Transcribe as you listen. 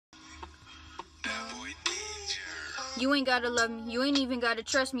You ain't gotta love me, you ain't even gotta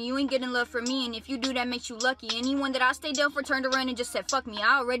trust me, you ain't getting love from me, and if you do, that makes you lucky. Anyone that I stayed down for turned around and just said, fuck me,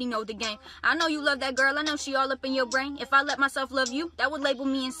 I already know the game. I know you love that girl, I know she all up in your brain. If I let myself love you, that would label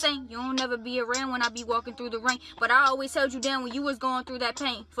me insane. You don't never be around when I be walking through the rain, but I always held you down when you was going through that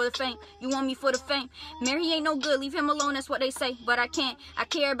pain. For the fame, you want me for the fame. Mary ain't no good, leave him alone, that's what they say, but I can't. I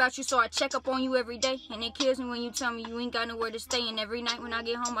care about you, so I check up on you every day, and it kills me when you tell me you ain't got nowhere to stay. And every night when I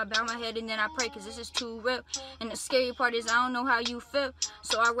get home, I bow my head and then I pray, cause this is too real. And the scary part is I don't know how you feel,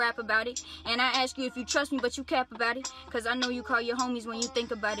 so I rap about it. And I ask you if you trust me, but you cap about it, cause I know you call your homies when you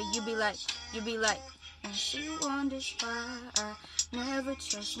think about it. You be like, and she wonders why I never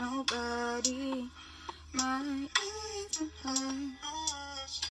trust nobody, not even her.